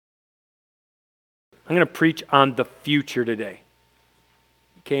I'm going to preach on the future today.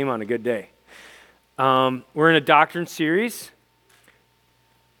 Came on a good day. We're in a doctrine series.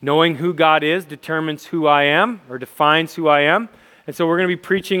 Knowing who God is determines who I am, or defines who I am. And so we're going to be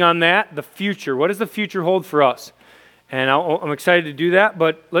preaching on that, the future. What does the future hold for us? And I'm excited to do that,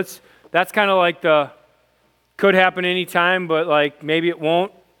 but that's kind of like could happen anytime, but like maybe it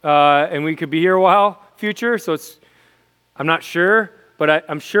won't, and we could be here a while, future. So I'm not sure, but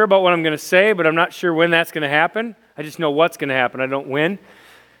I'm sure about what I'm going to say, but I'm not sure when that's going to happen. I just know what's going to happen. I don't when.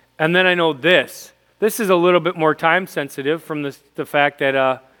 And then I know this. This is a little bit more time sensitive from the fact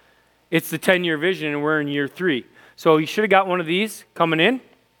that it's the 10-year vision and we're in year 3. So you should have got one of these coming in.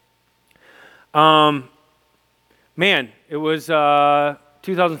 Man, it was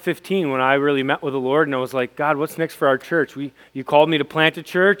 2015 when I really met with the Lord, and I was like, God, what's next for our church? You called me to plant a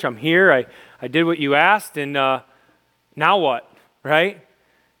church. I'm here. I did what you asked, and now what, right?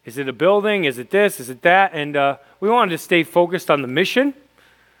 Is it a building? Is it this? Is it that? And we wanted to stay focused on the mission,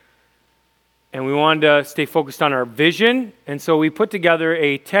 and we wanted to stay focused on our vision, and so we put together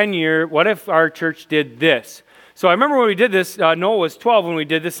a 10-year, what if our church did this? So I remember when we did this, Noah was 12 when we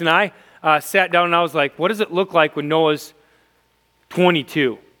did this, and I sat down and I was like, what does it look like when Noah's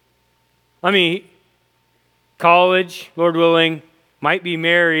 22? College, Lord willing, might be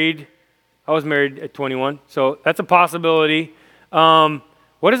married. I was married at 21, so that's a possibility.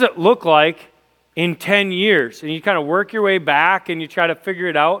 What does it look like in 10 years? And you kind of work your way back and you try to figure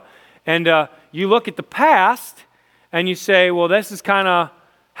it out. And you look at the past and you say, well, this is kind of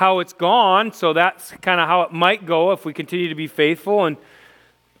how it's gone, so that's kind of how it might go if we continue to be faithful. And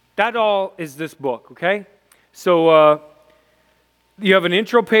that all is this book, okay? So you have an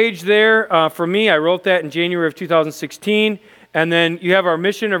intro page there. For me, I wrote that in January of 2016. And then you have our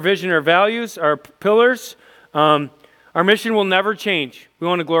mission, our vision, our values, our pillars. Our mission will never change. We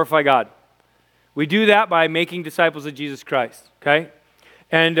want to glorify God. We do that by making disciples of Jesus Christ, okay?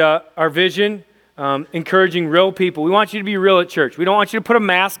 And our vision, encouraging real people. We want you to be real at church. We don't want you to put a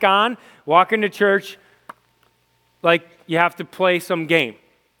mask on, walk into church like you have to play some game.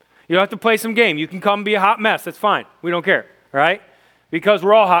 You don't have to play some game. You can come and be a hot mess. That's fine. We don't care, all right? Because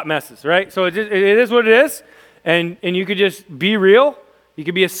we're all hot messes, right? So it is what it is, and you could just be real. You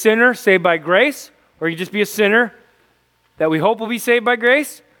could be a sinner saved by grace, or you could just be a sinner that we hope will be saved by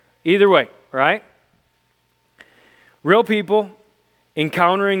grace. Either way, right? Real people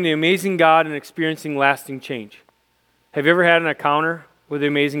encountering the amazing God and experiencing lasting change. Have you ever had an encounter with the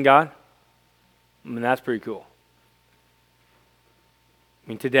amazing God? That's pretty cool.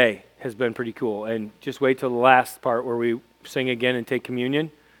 Today has been pretty cool. And just wait till the last part where we sing again and take communion.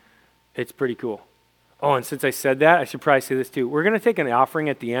 It's pretty cool. Oh, and since I said that, I should probably say this too. We're going to take an offering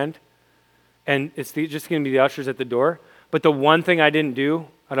at the end, and it's just going to be the ushers at the door. But the one thing I didn't do,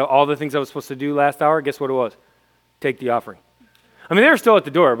 out of all the things I was supposed to do last hour, guess what it was? Take the offering. They were still at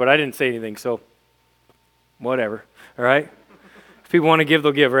the door, but I didn't say anything, so whatever, all right? If people want to give,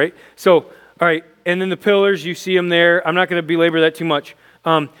 they'll give, right? So, all right, and then the pillars, you see them there. I'm not going to belabor that too much.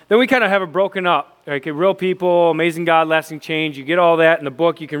 Then we kind of have it broken up. Okay, real people, amazing God, lasting change. You get all that in the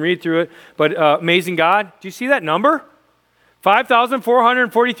book. You can read through it. But amazing God, do you see that number?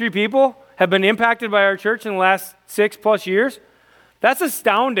 5,443 people have been impacted by our church in the last 6+ years. That's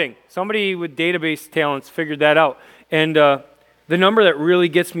astounding. Somebody with database talents figured that out. And the number that really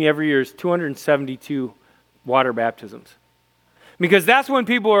gets me every year is 272 water baptisms. Because that's when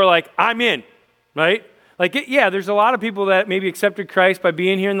people are like, I'm in, right? There's a lot of people that maybe accepted Christ by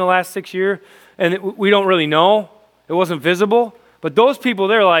being here in the last 6 years, and we don't really know. It wasn't visible. But those people,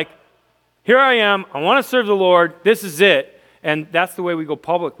 they're like, here I am. I want to serve the Lord. This is it. And that's the way we go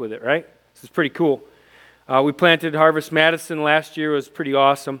public with it, right? This is pretty cool. We planted Harvest Madison last year. It was pretty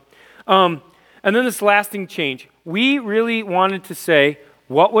awesome. And then this lasting change. We really wanted to say,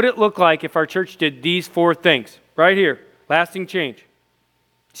 what would it look like if our church did these 4 things? Right here, lasting change.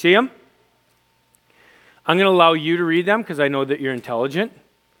 See them? I'm going to allow you to read them because I know that you're intelligent.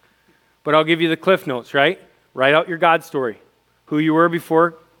 But I'll give you the cliff notes, right? Write out your God story. Who you were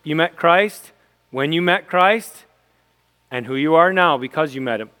before you met Christ, when you met Christ, and who you are now because you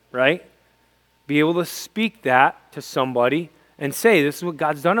met him, right? Be able to speak that to somebody and say, this is what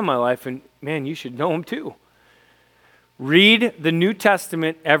God's done in my life, and man, you should know him too. Read the New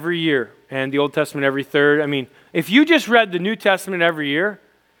Testament every year and the Old Testament every third. If you just read the New Testament every year,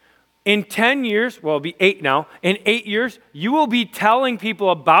 in 10 years, well, it'll be 8 now, in 8 years, you will be telling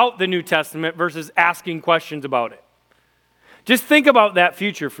people about the New Testament versus asking questions about it. Just think about that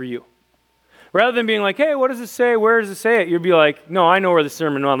future for you. Rather than being like, hey, what does it say? Where does it say it? You'll be like, no, I know where the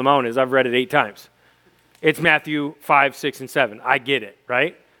Sermon on the Mount is. I've read it 8 times. It's Matthew 5, 6, and 7. I get it,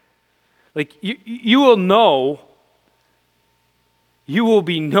 right? Like you will know, you will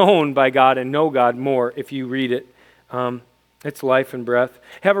be known by God and know God more if you read it. It's life and breath.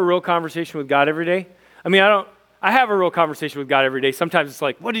 Have a real conversation with God every day. I mean, I have a real conversation with God every day. Sometimes it's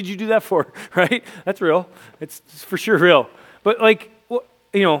like, what did you do that for? Right? That's real. It's for sure real. But like,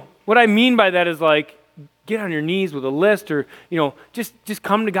 what I mean by that is like, get on your knees with a list, or, just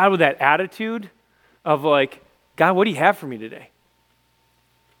come to God with that attitude of like, God, what do you have for me today?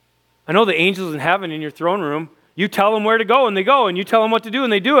 I know the angels in heaven in your throne room, you tell them where to go and they go, and you tell them what to do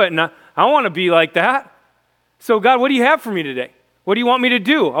and they do it. And I want to be like that. So God, what do you have for me today? What do you want me to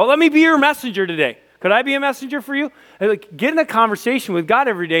do? Oh, let me be your messenger today. Could I be a messenger for you? Like, get in a conversation with God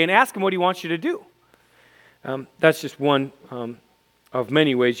every day and ask him what he wants you to do. That's just one of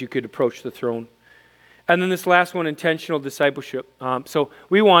many ways you could approach the throne. And then this last one, intentional discipleship. So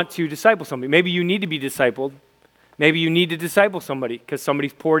we want to disciple somebody. Maybe you need to be discipled. Maybe you need to disciple somebody because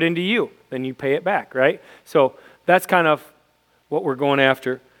somebody's poured into you. Then you pay it back, right? So that's kind of what we're going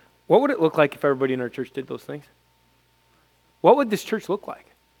after. What would it look like if everybody in our church did those things? What would this church look like?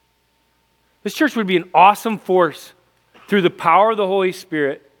 This church would be an awesome force through the power of the Holy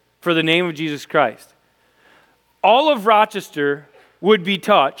Spirit for the name of Jesus Christ. All of Rochester would be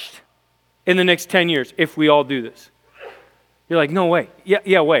touched in the next 10 years if we all do this. You're like, no way.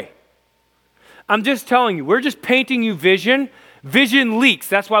 Yeah, way. I'm just telling you, we're just painting you vision. Vision leaks.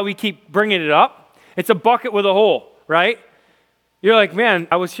 That's why we keep bringing it up. It's a bucket with a hole, right? You're like, man,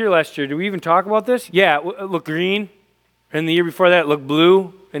 I was here last year. Did we even talk about this? Yeah, it looked green. And the year before that, it looked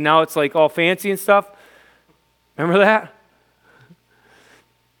blue. And now it's like all fancy and stuff. Remember that?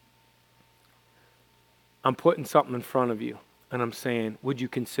 I'm putting something in front of you. And I'm saying, would you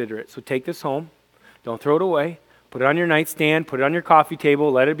consider it? So take this home. Don't throw it away. Put it on your nightstand. Put it on your coffee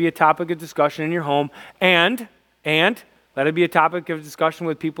table. Let it be a topic of discussion in your home. And let it be a topic of discussion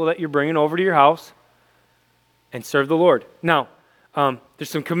with people that you're bringing over to your house. And serve the Lord. Now, there's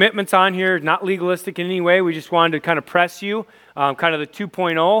some commitments on here, not legalistic in any way. We just wanted to kind of press you, kind of the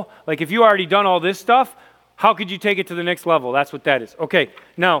 2.0. Like if you already done all this stuff, how could you take it to the next level? That's what that is. Okay,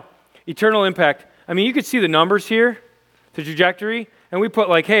 now, eternal impact. I mean, you could see the numbers here, the trajectory, and we put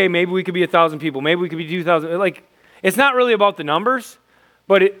like, hey, maybe we could be 1,000 people. Maybe we could be 2,000. Like, it's not really about the numbers,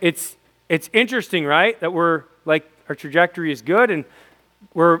 but it's interesting, right? That we're like, our trajectory is good, and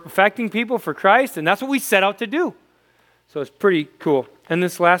we're affecting people for Christ, and that's what we set out to do. So it's pretty cool. And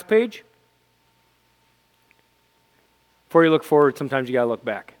this last page, before you look forward, sometimes you got to look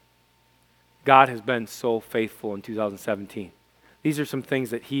back. God has been so faithful in 2017. These are some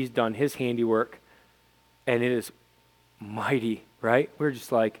things that he's done, his handiwork, and it is mighty, right? We're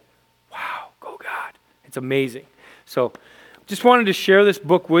just like, wow, go God. It's amazing. So just wanted to share this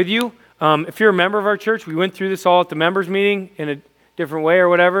book with you. If you're a member of our church, we went through this all at the members meeting in a different way or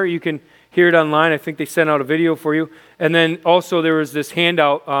whatever. You can hear it online. I think they sent out a video for you. And then also there was this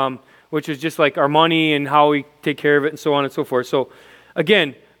handout, which is just like our money and how we take care of it and so on and so forth. So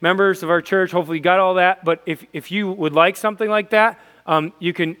again, members of our church, hopefully you got all that. But if you would like something like that,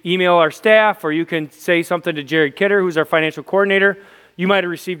 you can email our staff, or you can say something to Jared Kidder, who's our financial coordinator. You might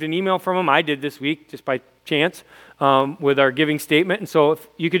have received an email from him. I did this week, just by chance, with our giving statement. And so if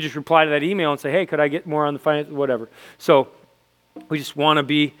you could just reply to that email and say, hey, could I get more on the finance, whatever. So we just want to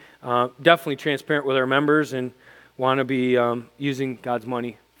be definitely transparent with our members and want to be using God's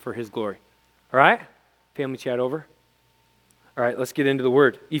money for his glory. All right? Family chat over. All right, let's get into the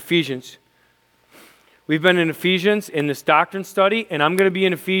word. Ephesians. We've been in Ephesians in this doctrine study, and I'm going to be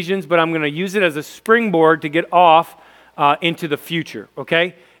in Ephesians, but I'm going to use it as a springboard to get off into the future,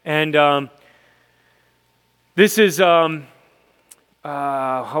 okay? And this is, how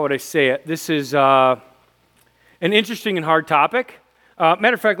would I say it? This is an interesting and hard topic.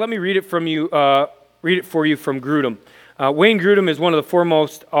 Matter of fact, let me read it for you from Grudem. Wayne Grudem is one of the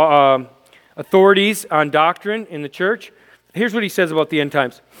foremost authorities on doctrine in the church. Here's what he says about the end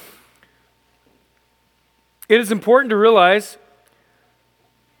times. It is important to realize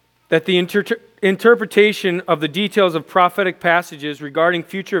that the interpretation of the details of prophetic passages regarding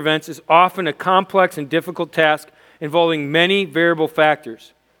future events is often a complex and difficult task involving many variable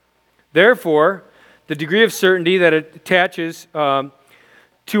factors. Therefore, the degree of certainty that attaches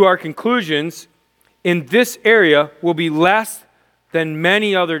to our conclusions in this area will be less than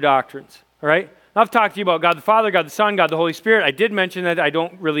many other doctrines. All right? Now, I've talked to you about God the Father, God the Son, God the Holy Spirit. I did mention that I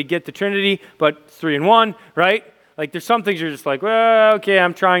don't really get the Trinity, but it's 3 in 1, right? Like there's some things you're just like, well, okay,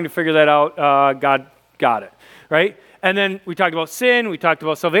 I'm trying to figure that out. God got it, right? And then we talked about sin. We talked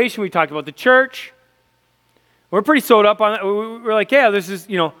about salvation. We talked about the church. We're pretty sewed up on that. We're like, yeah, this is,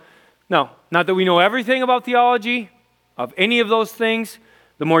 no, not that we know everything about theology, of any of those things.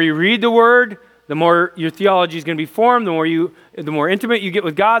 The more you read the Word, the more your theology is going to be formed. The more intimate you get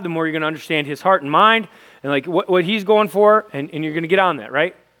with God, the more you're going to understand His heart and mind and like what He's going for, and you're going to get on that,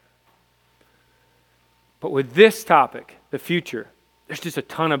 right? But with this topic, the future, there's just a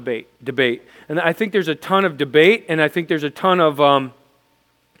ton of debate. And I think there's a ton of debate, and I think there's a ton of,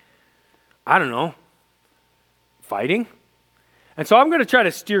 fighting. And so I'm going to try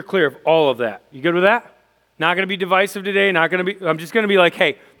to steer clear of all of that. You good with that? Not going to be divisive today. I'm just going to be like,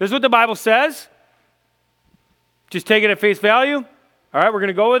 hey, this is what the Bible says. Just take it at face value. All right, we're going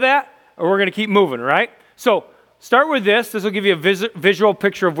to go with that, or we're going to keep moving, all right? So start with this. This will give you a visual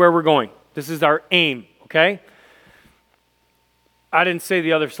picture of where we're going. This is our aim, okay? I didn't say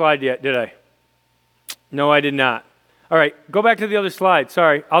the other slide yet, did I? No, I did not. All right, go back to the other slide.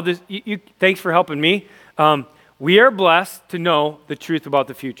 Sorry, thanks for helping me. We are blessed to know the truth about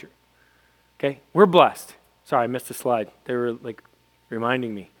the future. Okay, we're blessed. Sorry, I missed the slide. They were like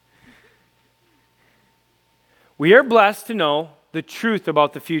reminding me. We are blessed to know the truth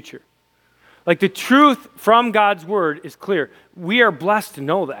about the future. Like the truth from God's word is clear. We are blessed to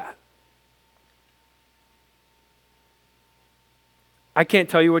know that. I can't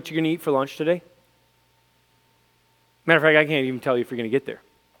tell you what you're going to eat for lunch today. Matter of fact, I can't even tell you if you're going to get there.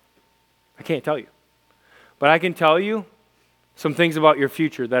 I can't tell you. But I can tell you some things about your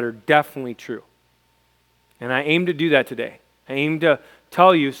future that are definitely true. And I aim to do that today. I aim to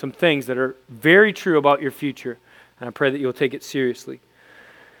tell you some things that are very true about your future. And I pray that you'll take it seriously.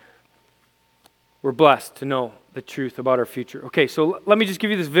 We're blessed to know the truth about our future. Okay, so let me just give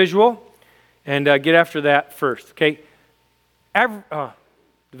you this visual and get after that first. Okay, the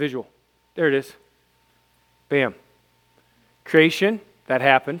visual. There it is. Bam. Creation, that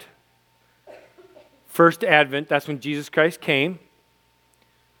happened. First Advent, that's when Jesus Christ came.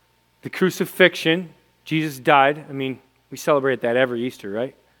 The crucifixion, Jesus died. I mean, we celebrate that every Easter,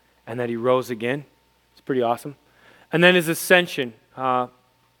 right? And that He rose again. It's pretty awesome. And then His ascension,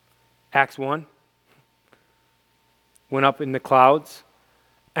 Acts 1. Went up in the clouds.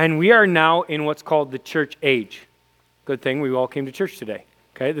 And we are now in what's called the church age. Good thing we all came to church today.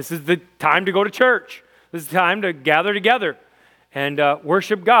 Okay, this is the time to go to church. This is the time to gather together and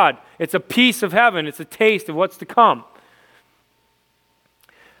worship God. It's a piece of heaven. It's a taste of what's to come.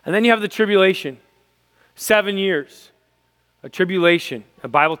 And then you have the tribulation. 7 years. A tribulation. The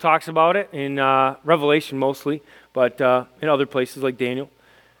Bible talks about it in Revelation mostly, but in other places like Daniel.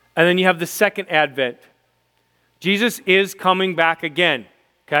 And then you have the second advent. Jesus is coming back again.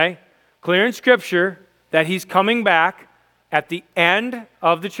 Okay? Clear in Scripture that He's coming back at the end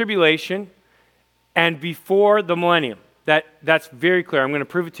of the tribulation and before the millennium. That's very clear. I'm going to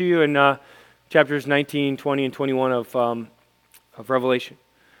prove it to you in chapters 19, 20, and 21 of Revelation.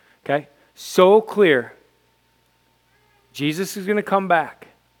 Okay? So clear. Jesus is going to come back.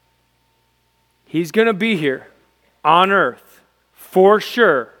 He's going to be here on earth for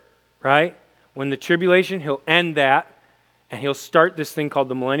sure, right? When the tribulation, He'll end that, and He'll start this thing called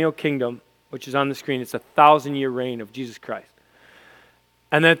the millennial kingdom, which is on the screen. It's a 1,000-year reign of Jesus Christ.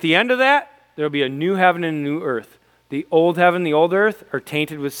 And then at the end of that, there'll be a new heaven and a new earth. The old heaven, the old earth are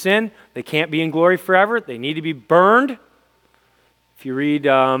tainted with sin. They can't be in glory forever. They need to be burned. If you read,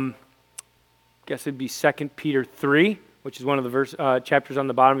 I guess it'd be 2 Peter 3, which is one of the chapters on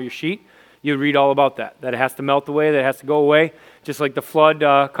the bottom of your sheet, you'd read all about that. That it has to melt away, that it has to go away. Just like the flood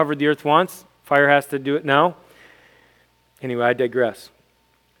covered the earth once, fire has to do it now. Anyway, I digress.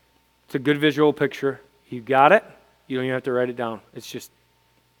 It's a good visual picture. You got it. You don't even have to write it down. It's just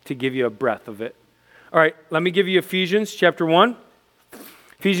to give you a breath of it. All right, let me give you Ephesians chapter 1.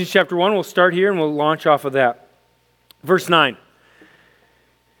 Ephesians chapter 1, we'll start here and we'll launch off of that. Verse 9.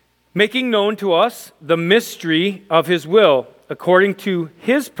 Making known to us the mystery of His will, according to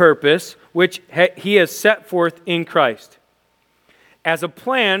His purpose, which He has set forth in Christ, as a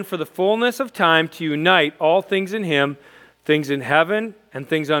plan for the fullness of time to unite all things in Him, things in heaven and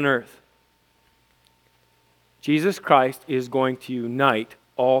things on earth. Jesus Christ is going to unite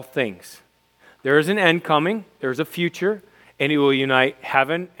all things. There is an end coming, there's a future, and He will unite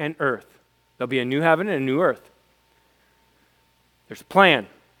heaven and earth. There'll be a new heaven and a new earth. There's a plan.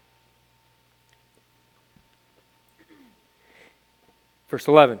 Verse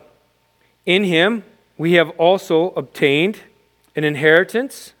 11. In Him we have also obtained an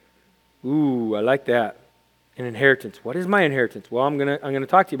inheritance. Ooh, I like that. An inheritance. What is my inheritance? Well, I'm gonna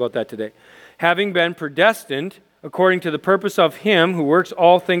talk to you about that today. Having been predestined according to the purpose of Him who works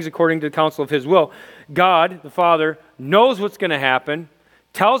all things according to the counsel of His will. God, the Father, knows what's going to happen,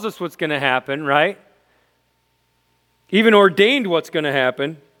 tells us what's going to happen, right? Even ordained what's going to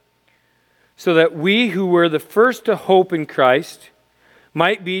happen, so that we who were the first to hope in Christ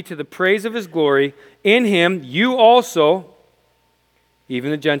might be to the praise of his glory. In him you also,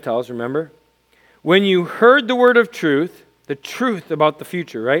 even the Gentiles, remember, when you heard the word of truth, the truth about the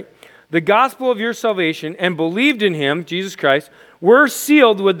future, right? The gospel of your salvation, and believed in him, Jesus Christ, were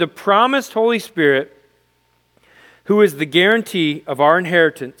sealed with the promised Holy Spirit, who is the guarantee of our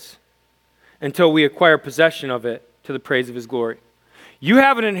inheritance until we acquire possession of it to the praise of his glory. You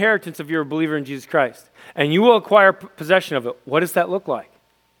have an inheritance if you're a believer in Jesus Christ, and you will acquire possession of it. What does that look like?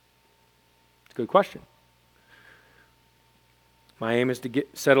 It's a good question. My aim is to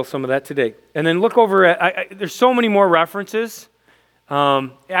settle some of that today. And then look over at, there's so many more references.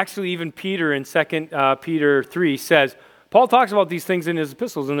 Actually, even Peter in 2 Peter 3 says, Paul talks about these things in his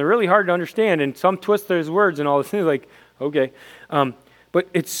epistles, and they're really hard to understand, and some twist his words and all this things, like, okay. But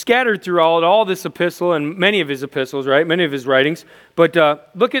it's scattered throughout all this epistle and many of his epistles, right? Many of his writings. But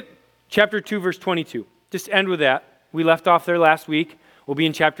look at chapter 2, verse 22. Just end with that. We left off there last week. We'll be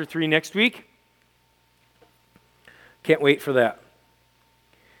in chapter 3 next week. Can't wait for that.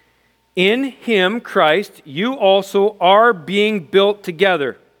 In him, Christ, you also are being built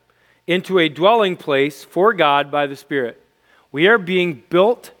together into a dwelling place for God by the Spirit. We are being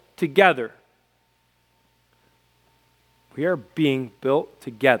built together. We are being built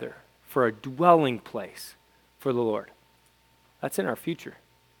together for a dwelling place for the Lord. That's in our future.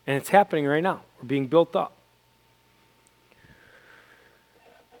 And it's happening right now. We're being built up.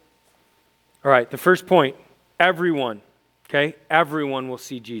 All right, the first point, everyone, okay? Everyone will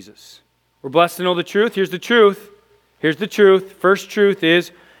see Jesus. We're blessed to know the truth. Here's the truth. Here's the truth. First truth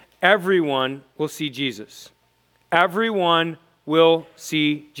is everyone will see Jesus. Everyone will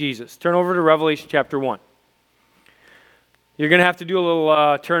see Jesus. Turn over to Revelation chapter 1. You're going to have to do a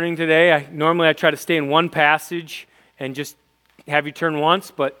little turning today. Normally I try to stay in one passage and just have you turn once,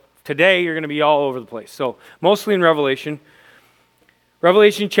 but today you're going to be all over the place. So mostly in Revelation.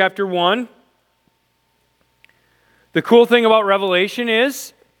 Revelation chapter 1. The cool thing about Revelation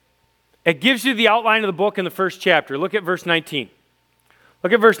is it gives you the outline of the book in the first chapter. Look at verse 19.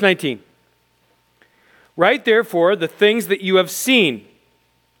 Look at verse 19. Write therefore the things that you have seen.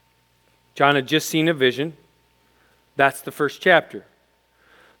 John had just seen a vision. That's the first chapter.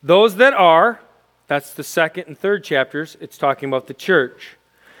 Those that are, that's the second and third chapters. It's talking about the church.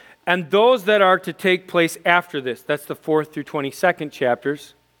 And those that are to take place after this. That's the 4th through 22nd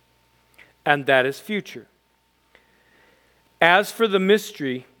chapters. And that is future. As for the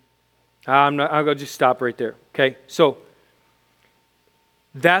mystery, I'll just stop right there. Okay, so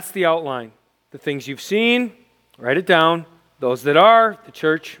that's the outline. The things you've seen, write it down. Those that are, the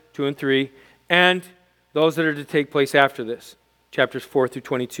church, 2 and 3, and those that are to take place after this, chapters 4 through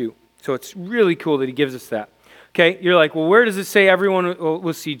 22. So it's really cool that he gives us that. Okay, you're like, well, where does it say everyone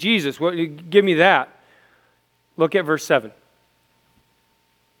will see Jesus? Well, give me that. Look at verse 7.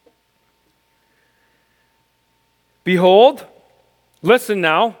 Behold, listen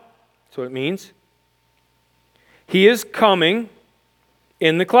now. That's what it means. He is coming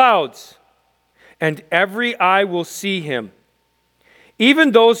in the clouds, and every eye will see him,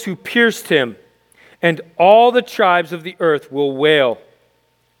 even those who pierced him, and all the tribes of the earth will wail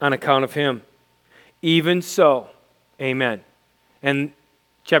on account of him. Even so, amen. And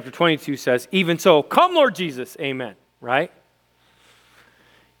chapter 22 says, even so, come Lord Jesus, amen. Right?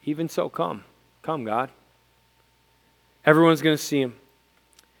 Even so, come. Come, God. Everyone's going to see him.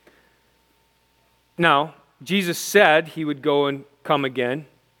 Now, Jesus said he would go and come again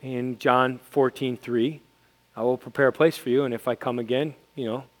in John 14:3. I will prepare a place for you, and if I come again,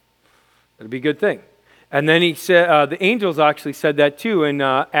 it'll be a good thing. And then he said, the angels actually said that too in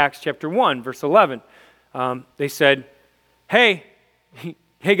Acts chapter 1, verse 11. They said, hey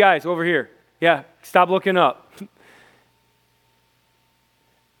guys, over here. Yeah, stop looking up.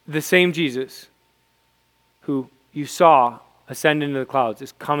 The same Jesus who you saw ascend into the clouds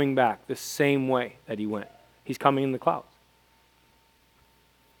is coming back the same way that he went. He's coming in the clouds.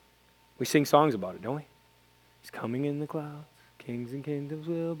 We sing songs about it, don't we? He's coming in the clouds. Kings and kingdoms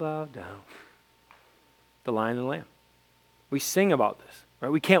will bow down. The Lion and the Lamb. We sing about this, right?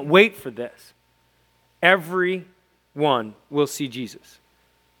 We can't wait for this. Everyone will see Jesus.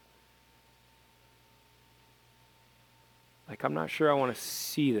 Like, I'm not sure I want to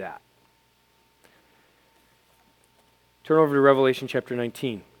see that. Turn over to Revelation chapter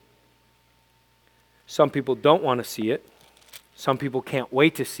 19. Some people don't want to see it. Some people can't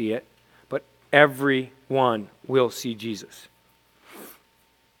wait to see it. But everyone will see Jesus.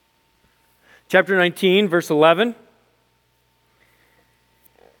 Chapter 19, verse 11.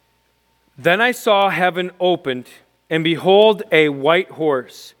 Then I saw heaven opened, and behold, a white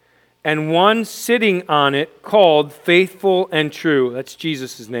horse. and one sitting on it called Faithful and True. That's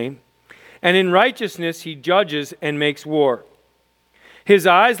Jesus' name. And in righteousness he judges and makes war. His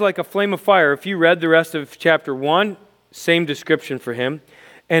eyes like a flame of fire. If you read the rest of chapter 1, same description for him.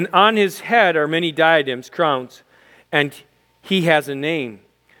 And on his head are many diadems, crowns. And he has a name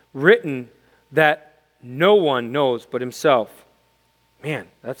written that no one knows but himself. Man,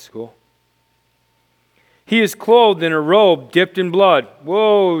 that's cool. He is clothed in a robe dipped in blood.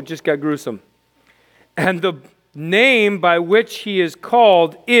 Whoa, just got gruesome. And the name by which he is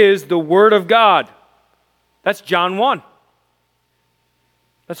called is the Word of God. That's John 1.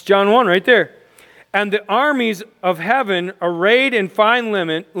 That's John 1 right there. And the armies of heaven, arrayed in fine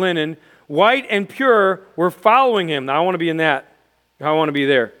linen, white and pure, were following him. Now, I want to be in that. I want to be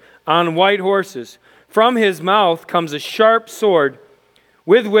there. On white horses. From his mouth comes a sharp sword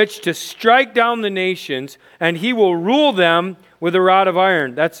with which to strike down the nations, and he will rule them with a rod of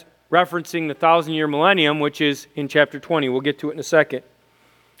iron. That's referencing the 1,000-year millennium, which is in chapter 20. We'll get to it in a second.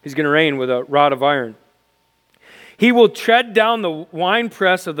 He's going to reign with a rod of iron. He will tread down the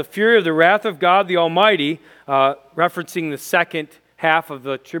winepress of the fury of the wrath of God the Almighty, referencing the second half of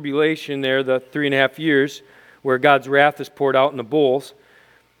the tribulation there, the 3.5 years, where God's wrath is poured out in the bowls.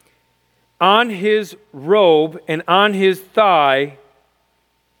 On his robe and on his thigh,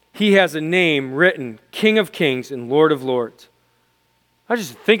 he has a name written, King of Kings and Lord of Lords. I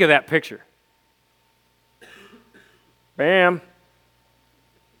just think of that picture. Bam.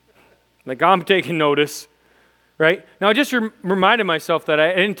 Like I'm taking notice, right? Now I just reminded myself that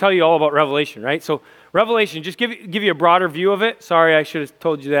I didn't tell you all about Revelation, right? So Revelation, just give you a broader view of it. Sorry, I should have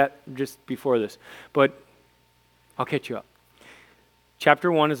told you that just before this, but I'll catch you up.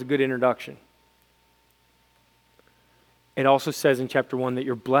 Chapter 1 is a good introduction. It also says in chapter 1 that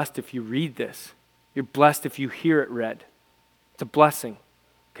you're blessed if you read this. You're blessed if you hear it read. It's a blessing,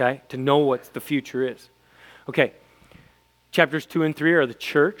 okay, to know what the future is. Okay, chapters 2 and 3 are the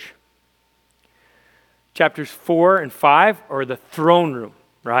church. Chapters 4 and 5 are the throne room,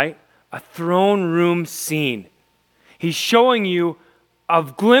 right? A throne room scene. He's showing you a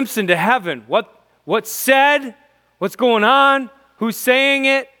glimpse into heaven. What's said, what's going on, who's saying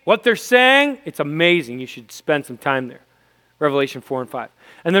it, what they're saying. It's amazing. You should spend some time there. Revelation 4 and 5.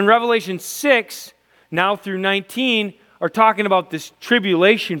 And then Revelation 6, now through 19, are talking about this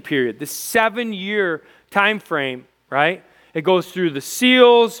tribulation period, this 7-year time frame, right? It goes through the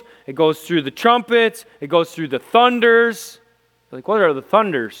seals, it goes through the trumpets, it goes through the thunders. Like, what are the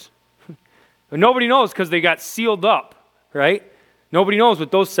thunders? Nobody knows because they got sealed up, right? Nobody knows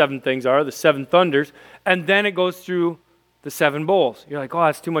what those 7 things are, the 7 thunders. And then it goes through the 7 bowls. You're like, oh,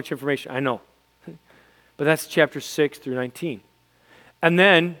 that's too much information. I know. But that's chapter 6 through 19. And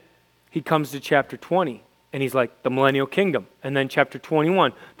then he comes to chapter 20, and he's like, the millennial kingdom. And then chapter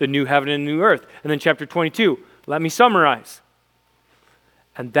 21, the new heaven and new earth. And then chapter 22, let me summarize.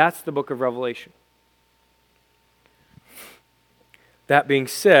 And that's the book of Revelation. That being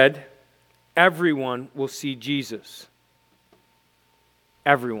said, everyone will see Jesus.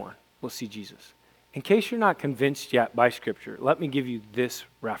 Everyone will see Jesus. In case you're not convinced yet by Scripture, let me give you this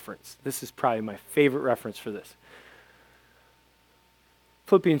reference. This is probably my favorite reference for this.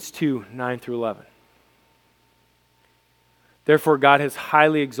 Philippians 2, 9 through 11. Therefore God has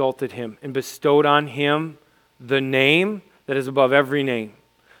highly exalted him and bestowed on him the name that is above every name,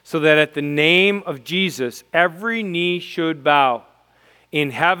 so that at the name of Jesus every knee should bow,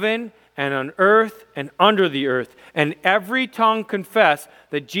 in heaven and on earth and under the earth, and every tongue confess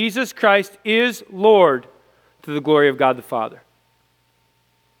that Jesus Christ is Lord, to the glory of God the Father.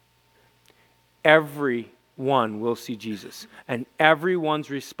 Everyone will see Jesus, and everyone's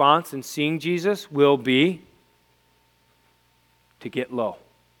response in seeing Jesus will be to get low.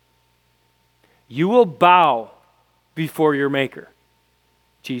 You will bow before your Maker,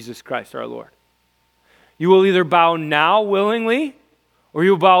 Jesus Christ our Lord. You will either bow now willingly, or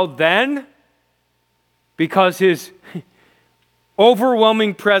you bow then, because his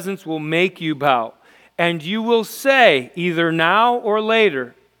overwhelming presence will make you bow. And you will say, either now or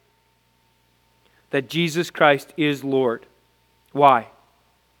later, that Jesus Christ is Lord. Why?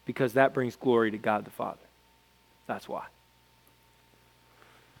 Because that brings glory to God the Father. That's why.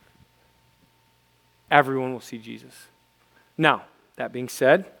 Everyone will see Jesus. Now, that being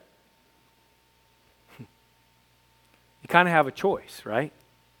said, you kind of have a choice, right?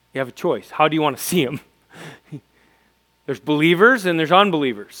 You have a choice. How do you want to see him? There's believers and there's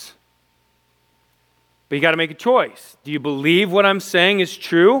unbelievers. But you got to make a choice. Do you believe what I'm saying is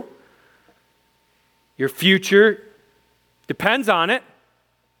true? Your future depends on it.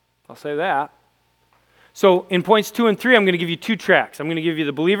 I'll say that. So in points 2 and 3, I'm going to give you 2 tracks. I'm going to give you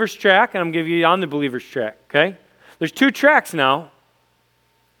the believer's track, and I'm going to give you on the believer's track, okay? There's 2 tracks now,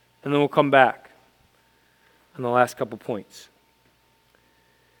 and then we'll come back on the last couple points.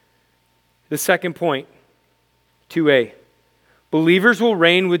 The second point, 2a. Believers will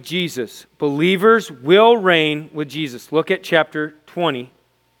reign with Jesus. Believers will reign with Jesus. Look at chapter 20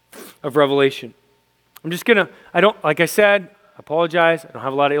 of Revelation. I'm just going to, like I said, apologize. I don't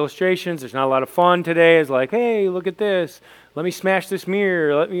have a lot of illustrations. There's not a lot of fun today. It's like, hey, look at this. Let me smash this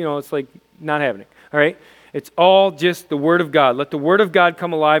mirror. It's like not happening. All right? It's all just the Word of God. Let the Word of God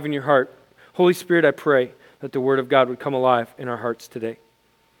come alive in your heart. Holy Spirit, I pray that the Word of God would come alive in our hearts today.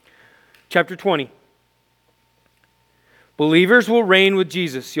 Chapter 20. Believers will reign with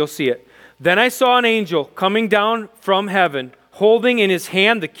Jesus. You'll see it. Then I saw an angel coming down from heaven, holding in his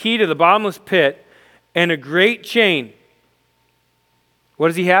hand the key to the bottomless pit and a great chain. What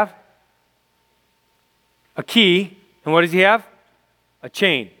does he have? A key. And what does he have? A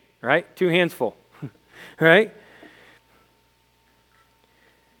chain, right? 2 hands full, right?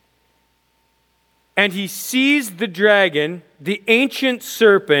 And he seized the dragon, the ancient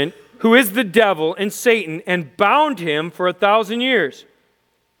serpent, who is the devil and Satan, and bound him for 1,000 years.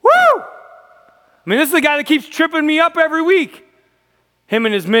 Woo! I mean, this is the guy that keeps tripping me up every week. Him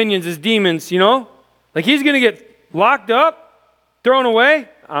and his minions, his demons, Like he's going to get locked up, thrown away.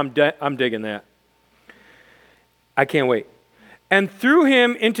 I'm digging that. I can't wait. And threw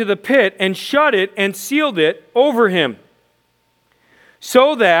him into the pit and shut it and sealed it over him,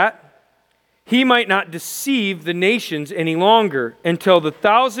 so that he might not deceive the nations any longer until the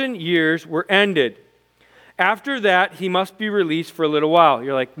 1,000 years were ended. After that, he must be released for a little while.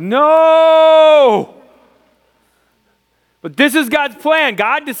 You're like, no! But this is God's plan.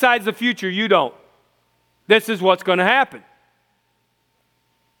 God decides the future. You don't. This is what's going to happen.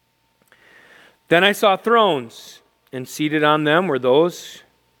 Then I saw thrones, and seated on them were those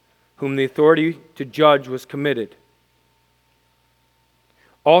whom the authority to judge was committed.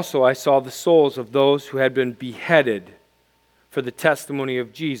 Also, I saw the souls of those who had been beheaded for the testimony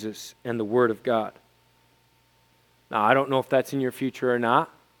of Jesus and the Word of God. Now, I don't know if that's in your future or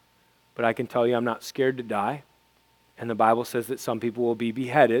not, but I can tell you I'm not scared to die. And the Bible says that some people will be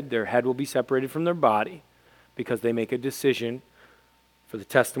beheaded. Their head will be separated from their body because they make a decision for the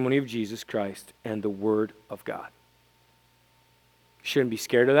testimony of Jesus Christ and the Word of God. You shouldn't be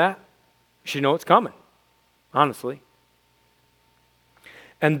scared of that. You should know it's coming, honestly.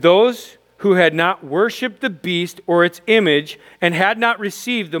 And those who had not worshipped the beast or its image and had not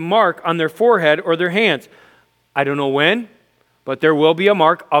received the mark on their forehead or their hands. I don't know when, but there will be a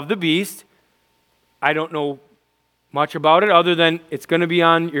mark of the beast. I don't know much about it other than it's going to be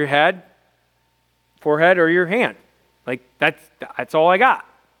on your head, forehead, or your hand. Like, that's all I got.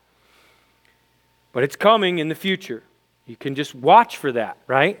 But it's coming in the future. You can just watch for that,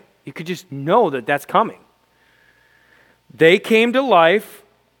 right? You could just know that that's coming. They came to life.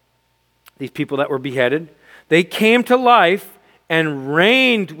 These people that were beheaded, they came to life and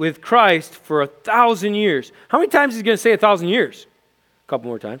reigned with Christ for 1,000 years. How many times is he going to say 1,000 years? A couple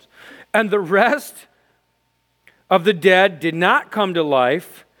more times. And the rest of the dead did not come to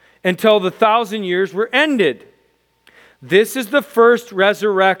life until the 1,000 years were ended. This is the first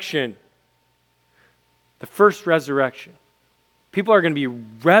resurrection. The first resurrection. People are going to be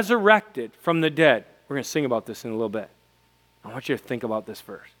resurrected from the dead. We're going to sing about this in a little bit. I want you to think about this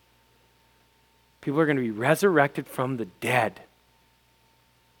first. People are going to be resurrected from the dead.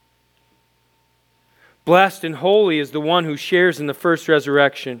 Blessed and holy is the one who shares in the first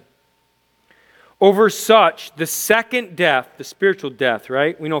resurrection. Over such, the second death, the spiritual death,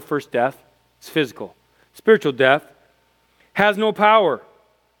 right? We know first death is physical. Spiritual death has no power.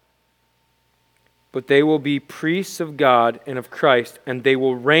 But they will be priests of God and of Christ, and they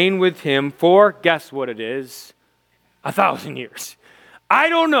will reign with him for, guess what it is? 1,000 years. I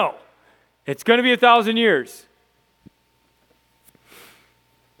don't know. It's going to be 1,000 years.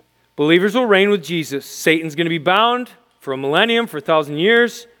 Believers will reign with Jesus. Satan's going to be bound for a millennium, for 1,000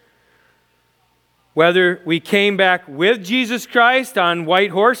 years. Whether we came back with Jesus Christ on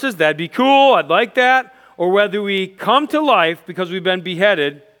white horses, that'd be cool. I'd like that. Or whether we come to life because we've been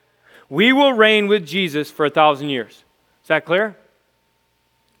beheaded, we will reign with Jesus for 1,000 years. Is that clear?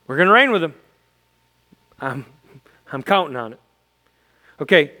 We're going to reign with him. I'm counting on it.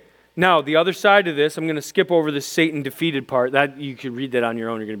 Okay. Now, the other side of this, I'm going to skip over the Satan defeated part. That you could read that on your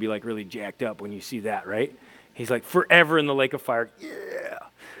own. You're going to be like really jacked up when you see that, right? He's like forever in the lake of fire. Yeah.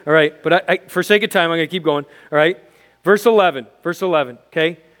 All right, but for sake of time, I'm going to keep going. All right, verse 11,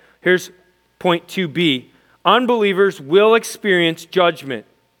 okay? Here's point 2b. Unbelievers will experience judgment.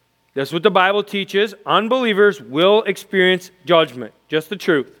 This is what the Bible teaches. Unbelievers will experience judgment. Just the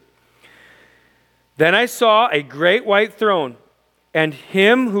truth. Then I saw a great white throne, and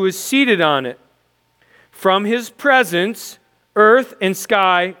him who is seated on it. From his presence, earth and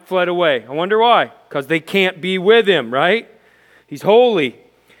sky fled away. I wonder why. Because they can't be with him, right? He's holy.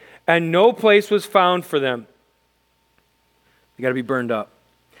 And no place was found for them. They got to be burned up.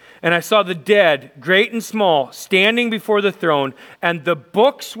 And I saw the dead, great and small, standing before the throne, and the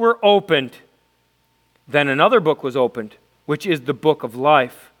books were opened. Then another book was opened, which is the book of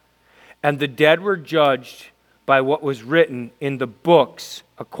life. And the dead were judged by what was written in the books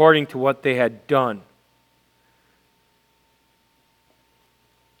according to what they had done.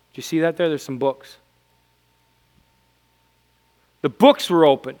 Do you see that there? There's some books. The books were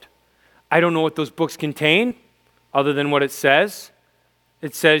opened. I don't know what those books contain other than what it says.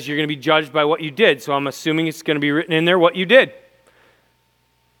 It says you're going to be judged by what you did. So I'm assuming it's going to be written in there what you did.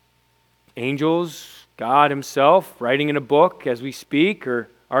 Angels, God himself, writing in a book as we speak, or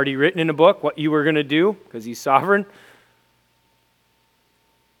already written in a book what you were going to do because he's sovereign.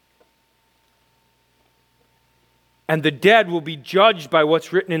 And the dead will be judged by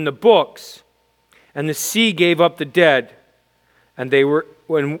what's written in the books. And the sea gave up the dead, and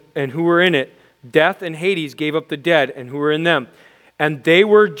who were in it. Death and Hades gave up the dead, and who were in them. And they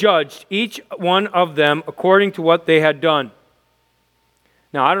were judged, each one of them, according to what they had done.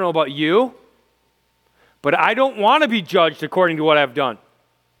 Now, I don't know about you, but I don't want to be judged according to what I've done.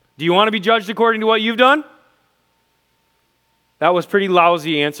 Do you want to be judged according to what you've done? That was a pretty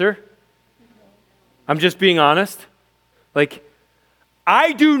lousy answer. I'm just being honest.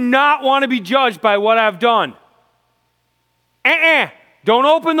 I do not want to be judged by what I've done. Don't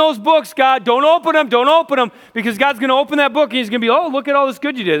open those books, God. Don't open them. Don't open them. Because God's going to open that book and he's going to be, oh, look at all this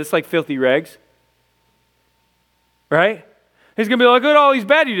good you did. It's like filthy rags. Right? He's going to be like, look at all these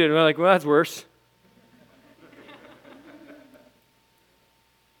bad you did. And we're like, well, that's worse.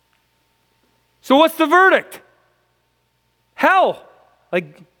 So what's the verdict? Hell.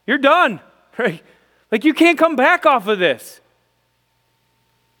 You're done. Right? You can't come back off of this.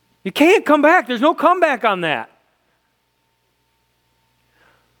 You can't come back. There's no comeback on that.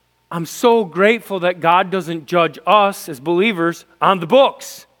 I'm so grateful that God doesn't judge us as believers on the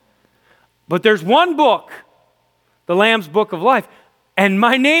books. But there's one book, the Lamb's Book of Life, and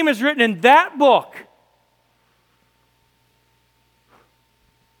my name is written in that book.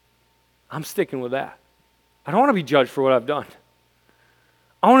 I'm sticking with that. I don't want to be judged for what I've done.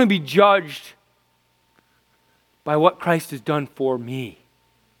 I want to be judged by what Christ has done for me.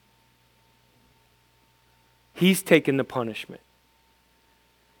 He's taken the punishment.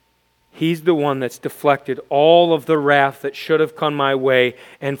 He's the one that's deflected all of the wrath that should have come my way.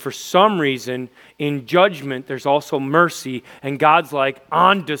 And for some reason, in judgment, there's also mercy. And God's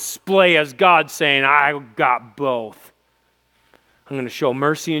on display as God saying, I got both. I'm going to show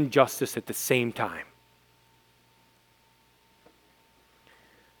mercy and justice at the same time.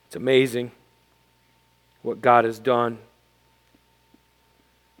 It's amazing what God has done,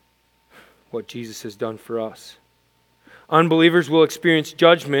 what Jesus has done for us. Unbelievers will experience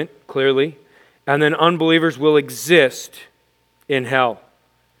judgment, clearly, and then unbelievers will exist in hell.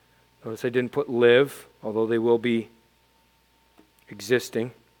 Notice I didn't put live, although they will be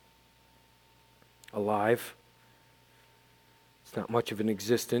existing, alive. It's not much of an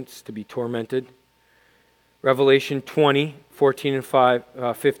existence to be tormented. Revelation 20, 14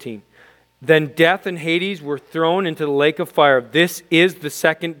 and 15. Then death and Hades were thrown into the lake of fire. This is the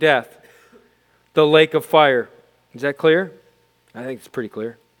second death, the lake of fire. Is that clear? I think it's pretty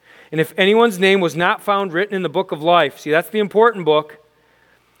clear. And if anyone's name was not found written in the book of life, see, that's the important book,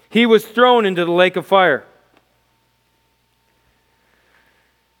 he was thrown into the lake of fire.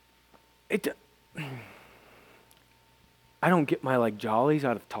 I don't get my jollies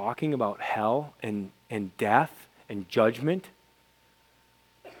out of talking about hell and death and judgment.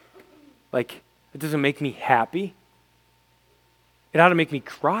 It doesn't make me happy. It ought to make me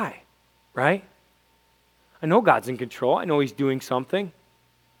cry, right? I know God's in control. I know he's doing something.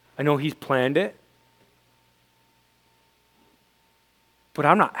 I know he's planned it. But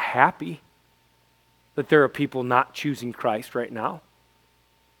I'm not happy that there are people not choosing Christ right now.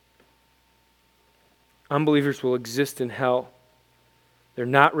 Unbelievers will exist in hell. They're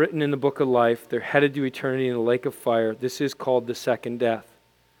not written in the book of life. They're headed to eternity in the lake of fire. This is called the second death.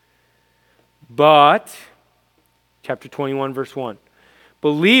 But, chapter 21, verse 1,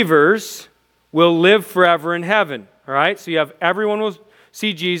 believers will live forever in heaven. All right? So you have everyone will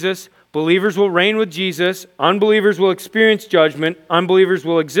see Jesus. Believers will reign with Jesus. Unbelievers will experience judgment. Unbelievers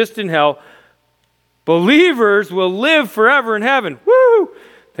will exist in hell. Believers will live forever in heaven. Woo!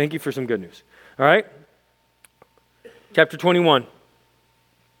 Thank you for some good news. All right? Chapter 21.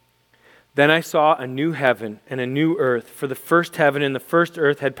 Then I saw a new heaven and a new earth, for the first heaven and the first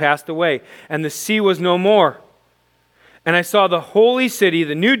earth had passed away, and the sea was no more. And I saw the holy city,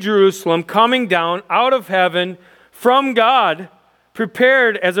 the new Jerusalem, coming down out of heaven from God,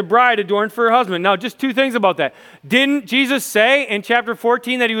 prepared as a bride adorned for her husband. Now, just two things about that. Didn't Jesus say in chapter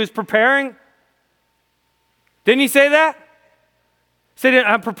 14 that he was preparing? Didn't he say that? He said,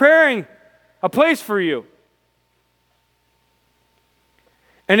 I'm preparing a place for you.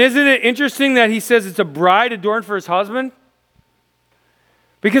 And isn't it interesting that he says it's a bride adorned for his husband?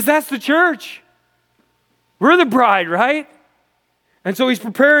 Because that's the church. We're the bride, right? And so he's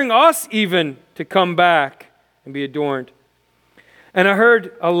preparing us even to come back and be adorned. And I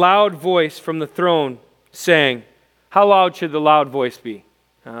heard a loud voice from the throne saying, how loud should the loud voice be?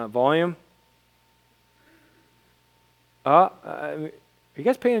 Volume? Are you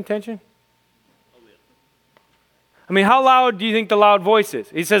guys paying attention? I mean, how loud do you think the loud voice is?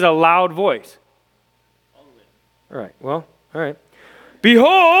 He says a loud voice. All right, well, all right.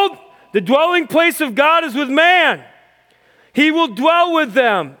 Behold, the dwelling place of God is with man. He will dwell with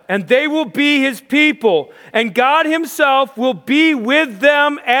them, and they will be his people. And God himself will be with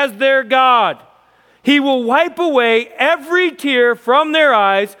them as their God. He will wipe away every tear from their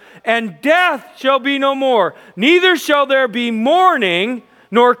eyes, and death shall be no more. Neither shall there be mourning,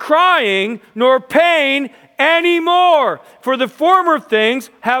 nor crying, nor pain anymore, for the former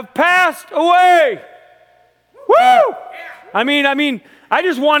things have passed away. Woo! I mean, I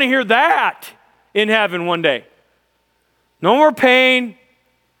just want to hear that in heaven one day. No more pain,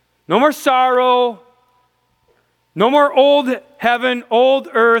 no more sorrow, no more old heaven, old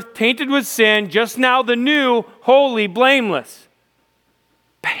earth, tainted with sin, just now the new, holy, blameless.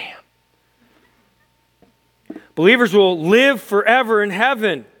 Bam! Believers will live forever in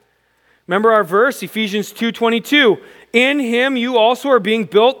heaven. Remember our verse, Ephesians 2:22. In him you also are being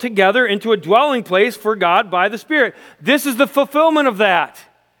built together into a dwelling place for God by the Spirit. This is the fulfillment of that.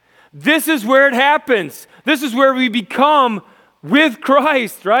 This is where it happens. This is where we become with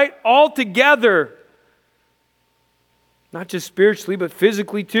Christ, right? All together. Not just spiritually, but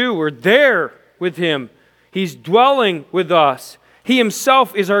physically too. We're there with him. He's dwelling with us. He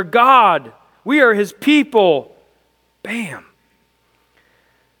himself is our God. We are his people. Bam.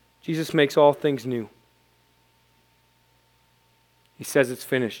 Jesus makes all things new. He says it's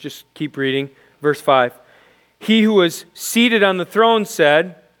finished. Just keep reading. Verse 5. He who was seated on the throne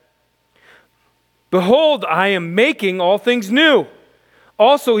said, behold, I am making all things new.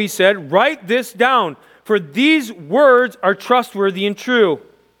 Also, he said, write this down, for these words are trustworthy and true.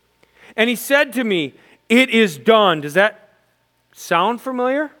 And he said to me, it is done. Does that sound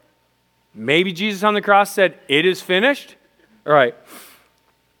familiar? Maybe Jesus on the cross said, it is finished? All right.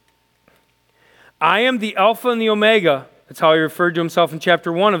 I am the Alpha and the Omega. That's how he referred to himself in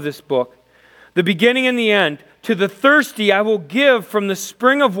chapter 1 of this book. The beginning and the end. To the thirsty I will give from the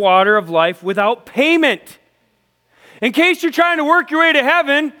spring of water of life without payment. In case you're trying to work your way to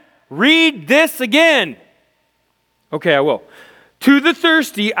heaven, read this again. Okay, I will. To the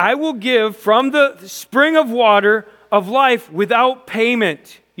thirsty I will give from the spring of water of life without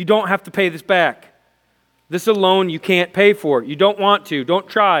payment. You don't have to pay this back. This alone you can't pay for. You don't want to. Don't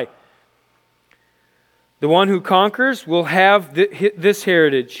try. The one who conquers will have this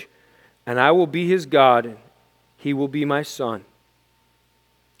heritage, and I will be his God, and he will be my son.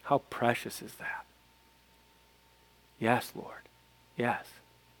 How precious is that? Yes, Lord. Yes.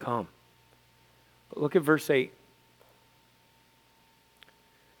 Come. But look at verse 8.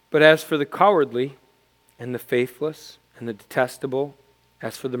 But as for the cowardly and the faithless and the detestable,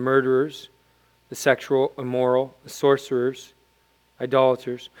 as for the murderers, the sexual immoral, the sorcerers,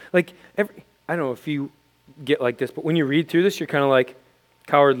 idolaters, I don't know if you get like this, but when you read through this, you're kind of like,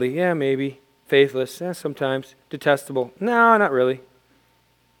 cowardly, yeah, maybe. Faithless, yeah, sometimes. Detestable, no, not really.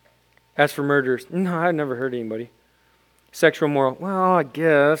 As for murderers, no, I've never heard anybody. Sexual immoral, well, I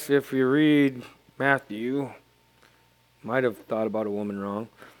guess if you read Matthew, might have thought about a woman wrong.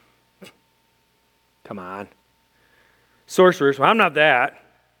 Come on. Sorcerers, well, I'm not that.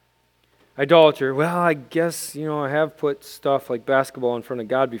 Idolater, well, I guess, I have put stuff like basketball in front of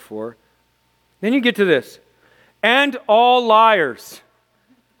God before. Then you get to this. And all liars.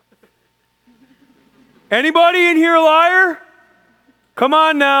 Anybody in here a liar? Come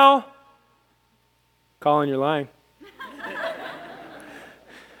on now. Colin, you're lying.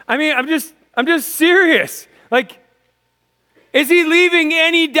 I'm just serious. Is he leaving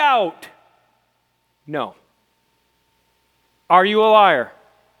any doubt? No. Are you a liar?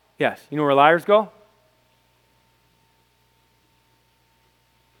 Yes. You know where liars go?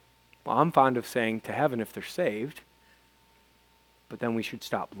 Well, I'm fond of saying to heaven if they're saved, but then we should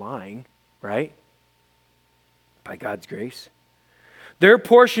stop lying, right? By God's grace. Their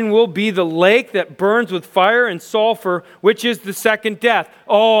portion will be the lake that burns with fire and sulfur, which is the second death.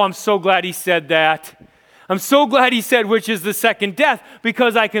 Oh, I'm so glad he said that. I'm so glad he said, which is the second death,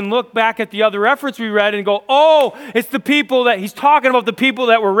 because I can look back at the other reference we read and go, oh, it's the people that, he's talking about the people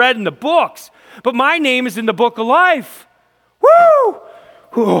that were read in the books. But my name is in the book of life. Woo!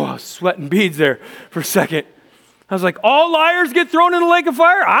 Oh, sweating beads there for a second. I was like, all liars get thrown in the lake of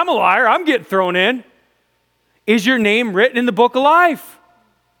fire? I'm a liar. I'm getting thrown in. Is your name written in the book of life?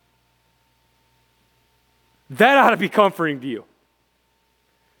 That ought to be comforting to you.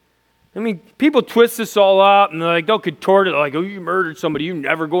 I mean, people twist this all up and they'll contort it. They're like, oh, you murdered somebody, you're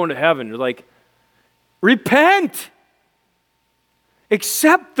never going to heaven. They're like, repent.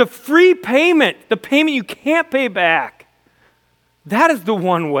 Accept the free payment, the payment you can't pay back. That is the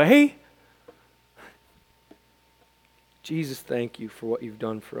one way. Jesus, thank you for what you've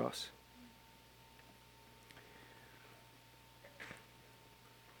done for us.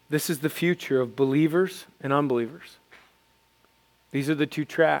 This is the future of believers and unbelievers. These are the two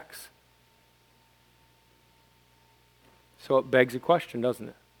tracks. So it begs a question, doesn't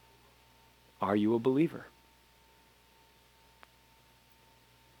it? Are you a believer?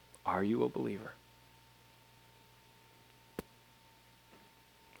 Are you a believer?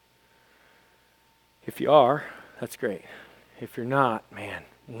 If you are, that's great. If you're not, man,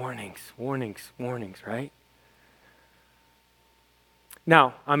 warnings, warnings, warnings, right?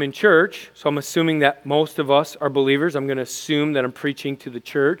 Now, I'm in church, so I'm assuming that most of us are believers. I'm going to assume that I'm preaching to the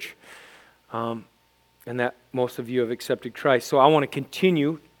church and that most of you have accepted Christ. So I want to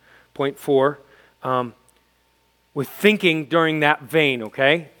continue, point 4, with thinking during that vein,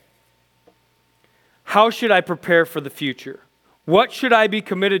 okay? How should I prepare for the future? What should I be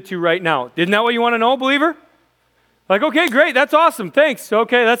committed to right now? Isn't that what you want to know, believer? Like, okay, great, that's awesome, thanks.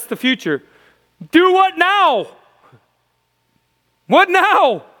 Okay, that's the future. Do what now? What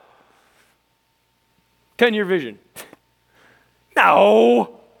now? 10-year vision.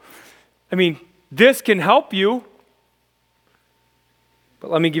 No. I mean, this can help you. But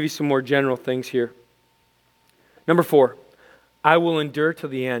let me give you some more general things here. Number 4, I will endure till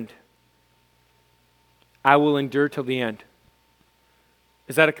the end. I will endure till the end.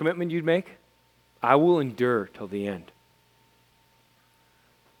 Is that a commitment you'd make? I will endure till the end.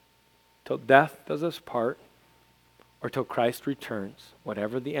 Till death does us part, or till Christ returns,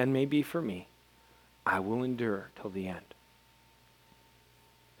 whatever the end may be for me, I will endure till the end.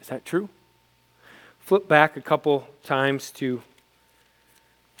 Is that true? Flip back a couple times to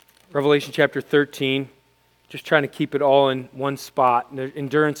Revelation chapter 13. Just trying to keep it all in one spot.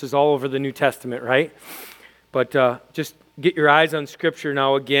 Endurance is all over the New Testament, right? But just get your eyes on Scripture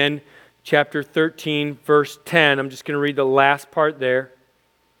now again. Chapter 13, verse 10. I'm just going to read the last part there.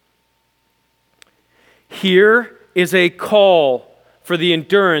 Here is a call for the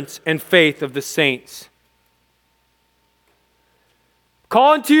endurance and faith of the saints.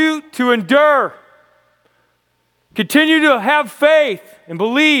 Calling to you to endure. Continue to have faith and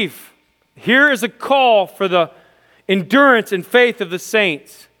believe. Here is a call for the endurance and faith of the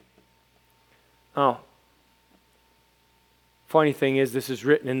saints. Oh. Funny thing is, this is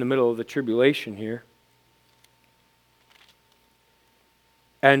written in the middle of the tribulation here.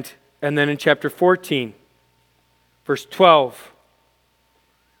 And then in chapter 14, verse 12.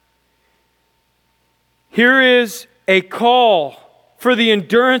 Here is a call for the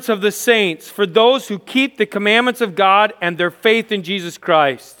endurance of the saints, for those who keep the commandments of God and their faith in Jesus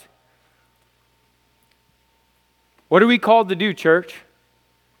Christ. What are we called to do, church?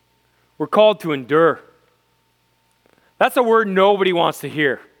 We're called to endure. That's a word nobody wants to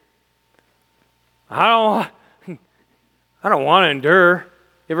hear. I don't want to endure.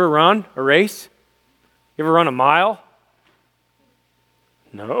 You ever run a race? You ever run a mile?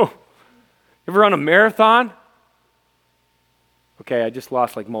 No. You ever run a marathon? Okay, I just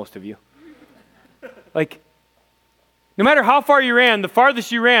lost like most of you. Like, no matter how far you ran, the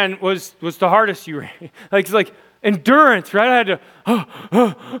farthest you ran was the hardest you ran. It's like endurance, right? I had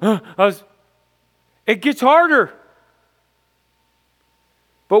to, it gets harder.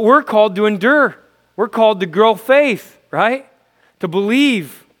 But we're called to endure. We're called to grow faith, right? To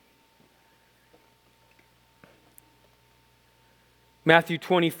believe. Matthew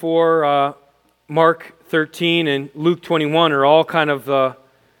 24, Mark 13, and Luke 21 are all kind of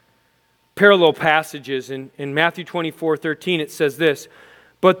parallel passages. In Matthew 24:13, it says this,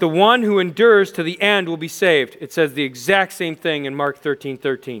 but the one who endures to the end will be saved. It says the exact same thing in Mark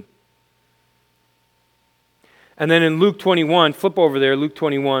 13:13. And then in Luke 21, flip over there, Luke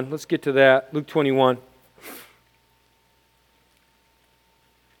 21. Let's get to that, Luke 21.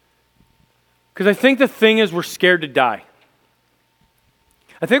 Because I think the thing is we're scared to die.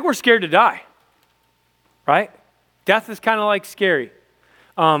 I think we're scared to die, right? Death is kind of like scary.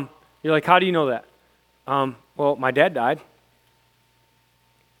 You're like, how do you know that? Well, my dad died.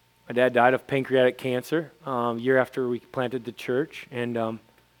 My dad died of pancreatic cancer a year after we planted the church. And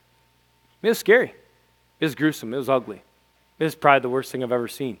it was scary. It was gruesome. It was ugly. It was probably the worst thing I've ever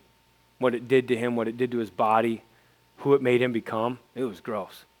seen. What it did to him, what it did to his body, who it made him become. It was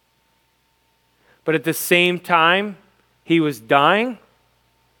gross. But at the same time he was dying,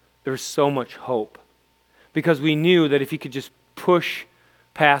 there was so much hope. Because we knew that if he could just push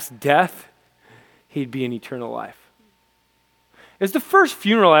past death, he'd be in eternal life. It's the first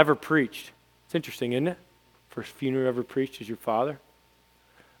funeral I ever preached. It's interesting, isn't it? First funeral ever preached is your father.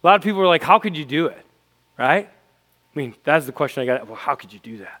 A lot of people were like, how could you do it? Right? I mean, that's the question I got. Well, how could you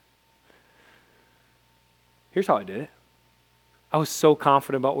do that? Here's how I did it. I was so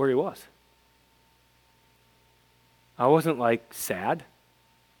confident about where he was. I wasn't like sad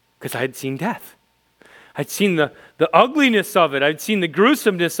because I had seen death. I'd seen the ugliness of it. I'd seen the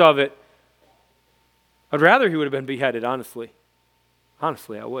gruesomeness of it. I'd rather he would have been beheaded, honestly.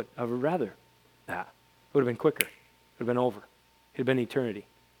 Honestly, I would. I would rather that. It would have been quicker. It would have been over. It would have been eternity.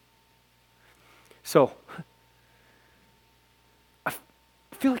 So, I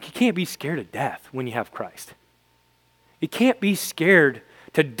feel like you can't be scared of death when you have Christ. You can't be scared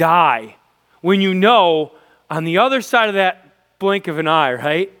to die when you know on the other side of that blink of an eye,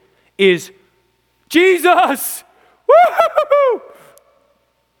 right, is Jesus! Woo-hoo-hoo!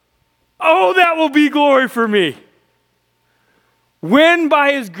 Oh, that will be glory for me. When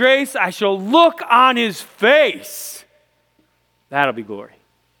by his grace I shall look on his face. That'll be glory.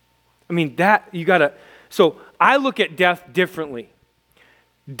 I mean, so I look at death differently.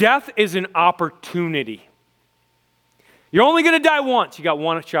 Death is an opportunity. You're only going to die once. You got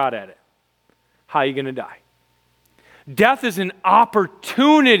one shot at it. How are you going to die? Death is an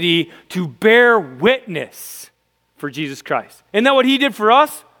opportunity to bear witness for Jesus Christ. Isn't that what he did for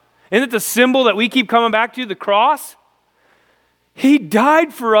us? Isn't it the symbol that we keep coming back to, the cross? He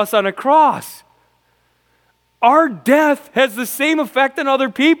died for us on a cross. Our death has the same effect on other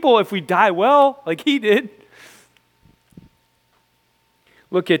people if we die well, like he did.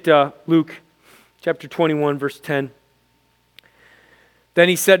 Look at Luke chapter 21, verse 10. Then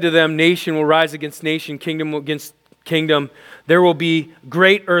he said to them, nation will rise against nation, kingdom against kingdom. There will be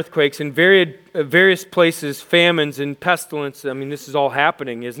great earthquakes in various places, famines and pestilence. I mean, this is all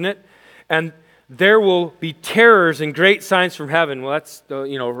happening, isn't it? And there will be terrors and great signs from heaven. Well, that's,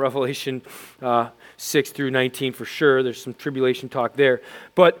 Revelation 6 through 19 for sure. There's some tribulation talk there.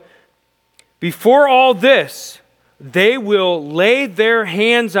 But before all this, they will lay their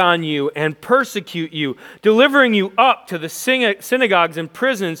hands on you and persecute you, delivering you up to the synagogues and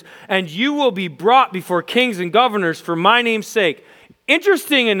prisons, and you will be brought before kings and governors for my name's sake.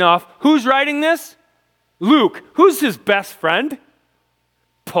 Interesting enough, who's writing this? Luke. Who's his best friend?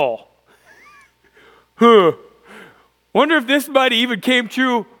 Paul. Wonder if this might even came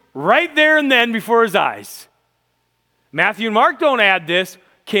true right there and then before his eyes. Matthew and Mark don't add this,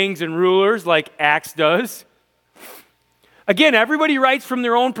 kings and rulers, like Acts does. Again, everybody writes from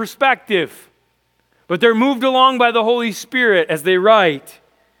their own perspective, but they're moved along by the Holy Spirit as they write.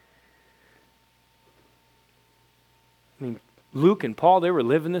 I mean, Luke and Paul, they were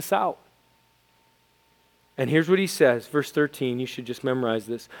living this out. And here's what he says, verse 13, you should just memorize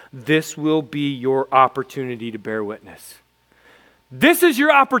this. This will be your opportunity to bear witness. This is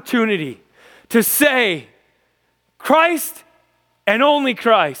your opportunity to say, Christ and only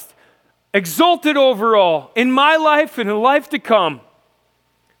Christ, exalted over all, in my life and in life to come.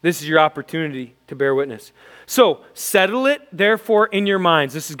 This is your opportunity to bear witness. So, settle it, therefore, in your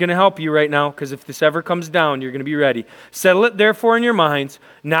minds. This is going to help you right now, because if this ever comes down, you're going to be ready. Settle it, therefore, in your minds,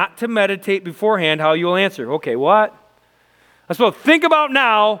 not to meditate beforehand how you will answer. Okay, what? I'm supposed to think about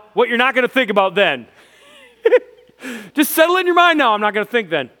now what you're not going to think about then. Just settle it in your mind now. I'm not going to think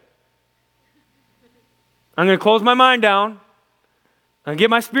then. I'm going to close my mind down. I'm going to get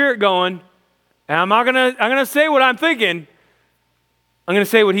my spirit going. And I'm going to say what I'm thinking. I'm going to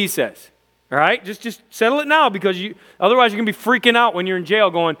say what he says. All right? Just settle it now, because otherwise you're going to be freaking out when you're in jail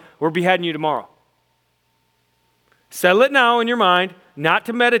going, we're beheading you tomorrow. Settle it now in your mind, not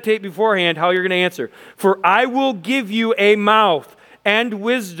to meditate beforehand how you're going to answer. For I will give you a mouth and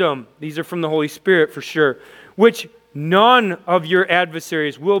wisdom. These are from the Holy Spirit for sure, which none of your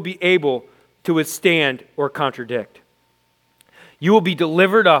adversaries will be able to withstand or contradict. You will be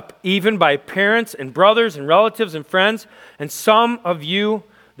delivered up, even by parents and brothers and relatives and friends, and some of you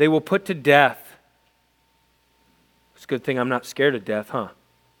they will put to death. It's a good thing I'm not scared of death, huh?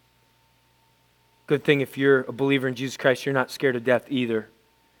 Good thing if you're a believer in Jesus Christ, you're not scared of death either.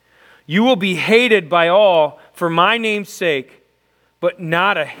 You will be hated by all for my name's sake, but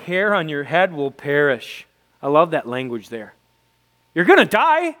not a hair on your head will perish. I love that language there. You're going to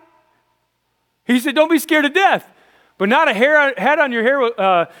die. He said, don't be scared of death, but not a hair on your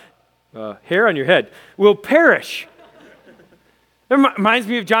head will perish. That reminds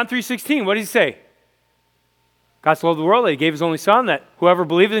me of John 3:16. What did he say? God so loved the world that he gave his only son, that whoever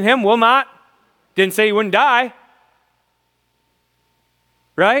believes in him will not. Didn't say he wouldn't die.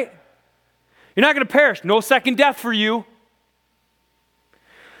 Right? You're not going to perish. No second death for you.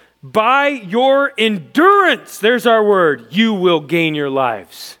 By your endurance, there's our word, you will gain your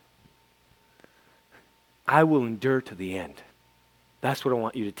lives. I will endure to the end. That's what I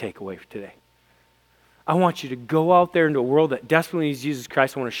want you to take away today. I want you to go out there into a world that desperately needs Jesus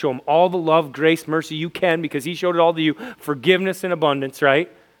Christ. I want to show them all the love, grace, mercy you can because he showed it all to you. Forgiveness in abundance,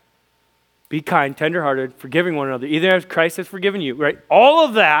 right? Be kind, tenderhearted, forgiving one another, either as Christ has forgiven you, right? All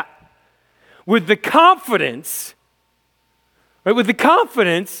of that with the confidence, right? With the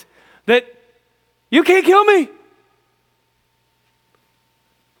confidence that you can't kill me.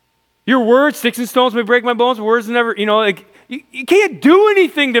 Your words, sticks and stones may break my bones, but words never, you can't do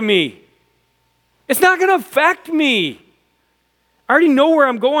anything to me. It's not going to affect me. I already know where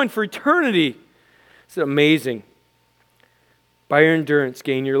I'm going for eternity. It's amazing. By your endurance,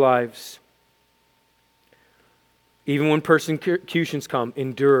 gain your lives. Even when persecutions come,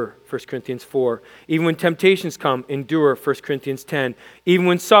 endure, 1 Corinthians 4. Even when temptations come, endure, 1 Corinthians 10. Even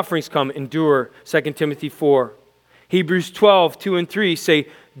when sufferings come, endure, 2 Timothy 4. Hebrews 12, 2 and 3 say,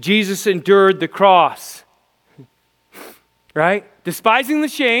 Jesus endured the cross. Right? Despising the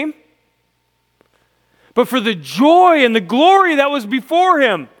shame, but for the joy and the glory that was before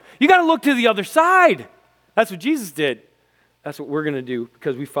him. You got to look to the other side. That's what Jesus did. That's what we're going to do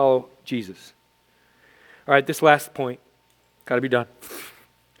because we follow Jesus. All right, this last point. Got to be done.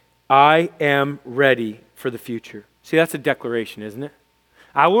 I am ready for the future. See, that's a declaration, isn't it?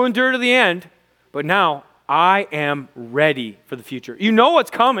 I will endure to the end, but now I am ready for the future. You know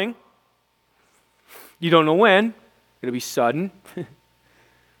what's coming. You don't know when. It'll be sudden.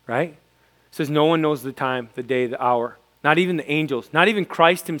 Right? It says no one knows the time, the day, the hour. Not even the angels. Not even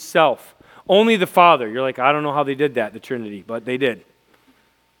Christ himself. Only the Father. You're like, I don't know how they did that, the Trinity, but they did.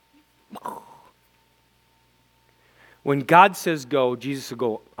 When God says go, Jesus will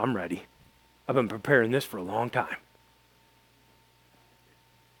go, I'm ready. I've been preparing this for a long time.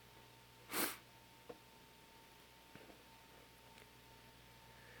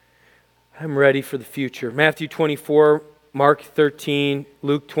 I'm ready for the future. Matthew 24, Mark 13,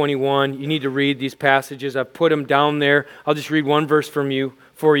 Luke 21. You need to read these passages. I've put them down there. I'll just read one verse for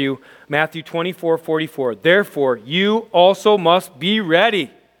you. Matthew 24, 44. Therefore, you also must be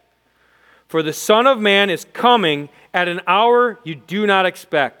ready. For the Son of Man is coming at an hour you do not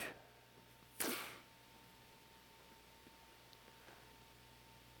expect.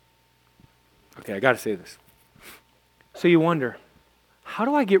 Okay, I got to say this. So you wonder, how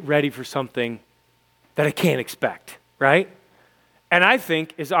do I get ready for something that I can't expect, right? And I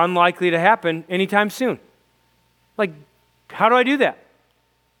think is unlikely to happen anytime soon. Like, how do I do that?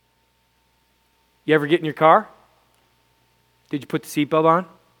 You ever get in your car? Did you put the seatbelt on?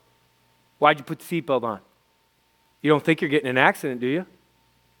 Why'd you put the seatbelt on? You don't think you're getting in an accident, do you?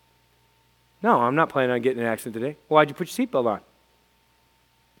 No, I'm not planning on getting in an accident today. Why'd you put your seatbelt on?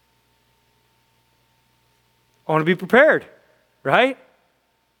 I want to be prepared, right?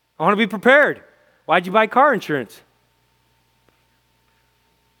 I want to be prepared. Why'd you buy car insurance?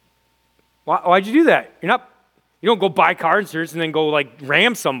 Why'd you do that? You don't go buy car insurance and then go like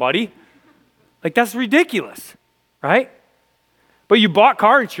ram somebody. Like that's ridiculous, right? But you bought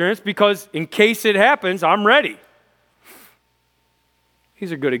car insurance because in case it happens, I'm ready.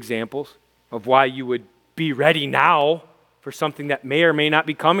 These are good examples of why you would be ready now for something that may or may not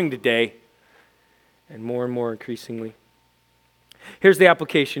be coming today, and more increasingly. Here's the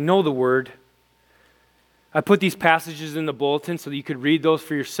application. Know the Word. I put these passages in the bulletin so that you could read those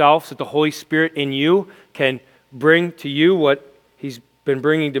for yourself, so that the Holy Spirit in you can bring to you what He's been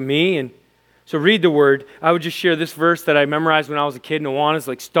bringing to me. And so read the Word. I would just share this verse that I memorized when I was a kid in Awana.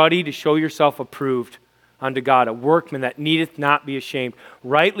 Like, study to show yourself approved unto God, a workman that needeth not be ashamed,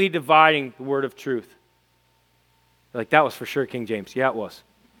 rightly dividing the word of truth. Like, that was for sure King James. Yeah, it was.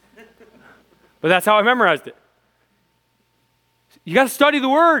 But that's how I memorized it. You got to study the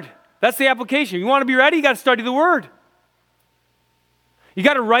Word. That's the application. You want to be ready, you got to study the Word. You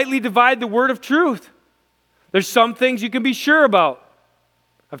got to rightly divide the word of truth. There's some things you can be sure about.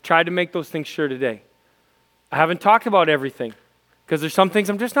 I've tried to make those things sure today. I haven't talked about everything because there's some things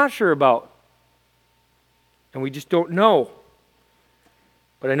I'm just not sure about. And we just don't know.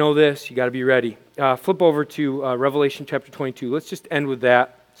 But I know this, you got to be ready. Flip over to Revelation chapter 22. Let's just end with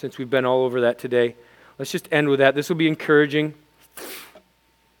that since we've been all over that today. Let's just end with that. This will be encouraging.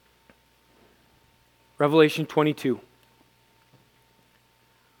 Revelation 22.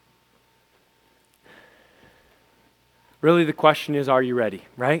 Really, the question is, are you ready,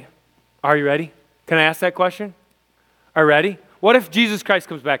 right? Are you ready? Can I ask that question? Are you ready? What if Jesus Christ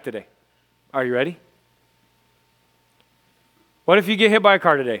comes back today? Are you ready? What if you get hit by a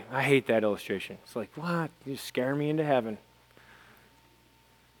car today? I hate that illustration. It's like, what? You scare me into heaven.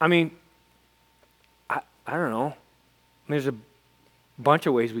 I mean, I don't know. There's a bunch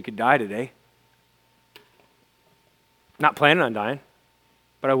of ways we could die today. Not planning on dying,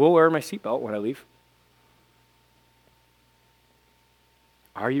 but I will wear my seatbelt when I leave.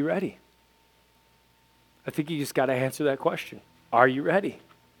 Are you ready? I think you just got to answer that question. Are you ready?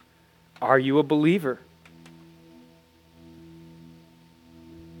 Are you a believer?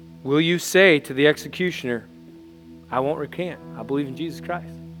 Will you say to the executioner, I won't recant. I believe in Jesus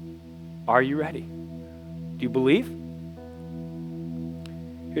Christ. Are you ready? Do you believe?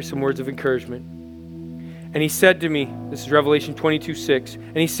 Here's some words of encouragement. And he said to me, this is Revelation 22:6,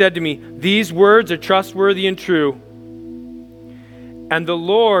 and he said to me, these words are trustworthy and true. And the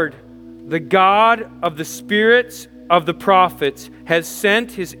Lord, the God of the spirits of the prophets, has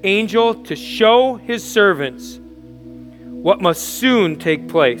sent his angel to show his servants what must soon take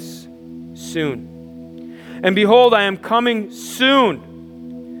place. Soon. And behold, I am coming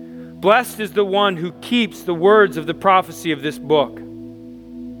soon. Blessed is the one who keeps the words of the prophecy of this book.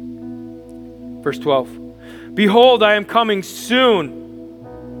 Verse 12. Behold, I am coming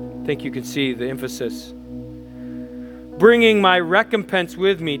soon. I think you can see the emphasis. Bringing my recompense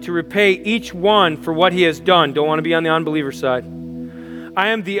with me to repay each one for what he has done. Don't want to be on the unbeliever side. I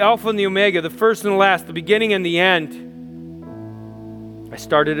am the Alpha and the Omega, the first and the last, the beginning and the end. I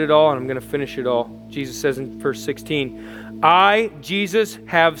started it all and I'm going to finish it all. Jesus says in verse 16, I, Jesus,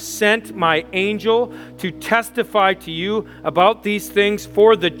 have sent my angel to testify to you about these things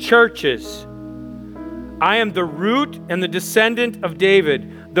for the churches. I am the root and the descendant of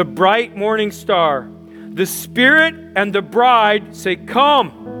David, the bright morning star. The Spirit and the bride say, come.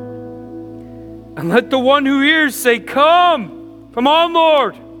 And let the one who hears say, come. Come on,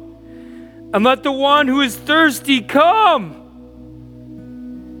 Lord. And let the one who is thirsty come.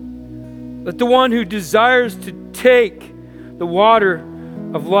 Let the one who desires to take the water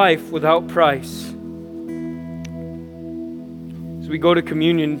of life without price. As we go to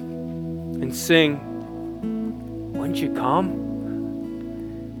communion and sing, wouldn't you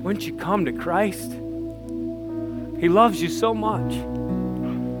come? Wouldn't you come to Christ? He loves you so much.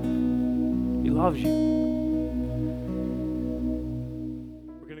 He loves you.